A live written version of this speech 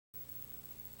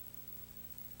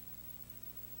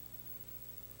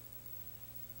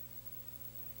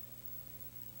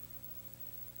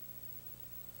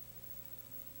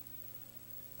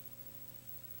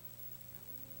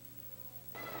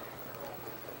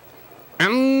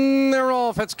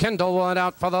off. It's Kindlewood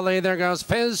out for the lead. There goes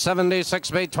Fizz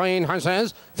 76 between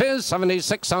horses. Fizz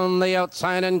 76 on the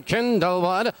outside and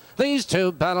Kindlewood. These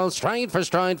two battle stride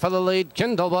for the lead.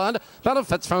 Kindlewood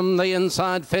benefits from the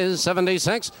inside. Fizz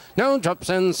 76 now drops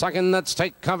in second. That's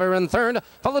Take Cover in third,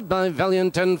 followed by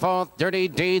Valiant in fourth. Dirty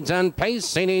Deeds and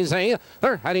Pacing Easy.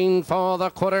 They're heading for the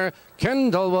quarter.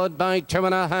 Kindlewood by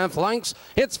 2.5 lengths.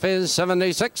 It's Fizz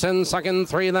 76 in second,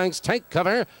 3 lengths. Take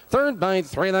Cover third by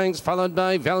 3 lengths, followed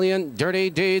by Valiant,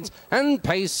 Dirty Deeds and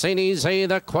Pacing Easy.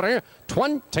 The quarter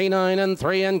 29 and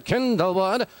 3, and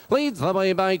Kindlewood leads the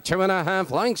way by 2.5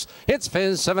 lengths. It's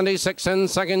Fizz 76 in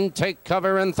second, Take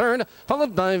Cover in third,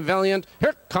 followed by Valiant.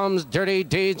 Here comes Dirty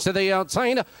Deeds to the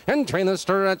outside, entering the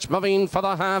stretch, moving for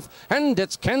the half, and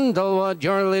it's Kindlewood,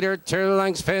 your leader, 2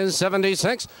 lengths. Fizz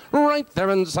 76 right there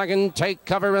in second, Take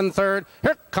Cover in third.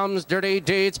 Here comes Dirty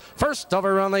Deeds, first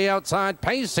over on the outside,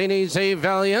 Pacing Easy,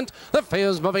 Valiant. The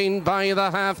Fizz moving by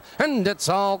the half, and it's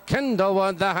all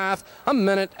Kindlewood the half. A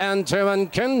minute and 2,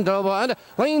 and Kindlewood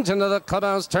leans into the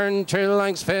clubhouse turn, 2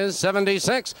 lengths. Fizz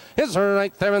 76 is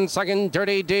right there in second,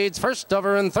 Dirty Deeds first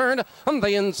over in third. On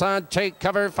the inside, Take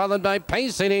Cover, followed by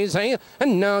Pacing Easy,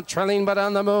 and now trailing but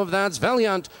on the move, that's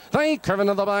Valiant. They curve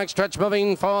into the back stretch,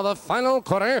 moving for the final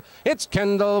quarter. It's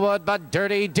Kindlewood, but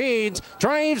Dirty Deeds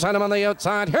drives at him on the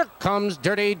outside. Here comes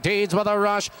Dirty Deeds with a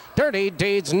rush. Dirty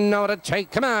Deeds now to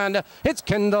take command. It's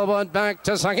Kindlewood back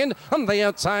to second. On the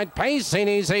outside, Pacing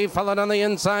Easy, followed on the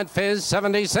inside, Fizz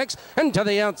 76, and to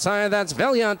the outside, that's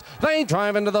Valiant. They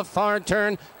drive into the far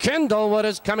turn. Kindlewood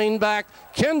is coming back.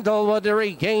 Kindlewood to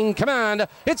regain command.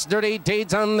 It's Dirty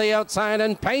Deeds on the outside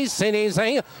and Pacing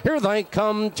Easy. Here they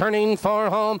come, turning for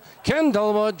home.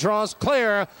 Kindlewood draws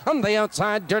clear. On the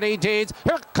outside, Dirty Deeds.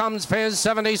 Here comes Fizz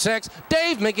 76.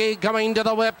 Dave McGee going to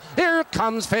the whip. Here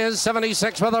comes Fizz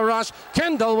 76 with a rush.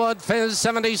 Kindlewood, Fizz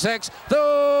 76.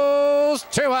 Those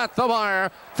two at the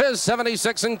wire. Fizz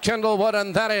 76 and Kindlewood,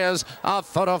 and that is a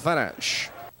photo finish.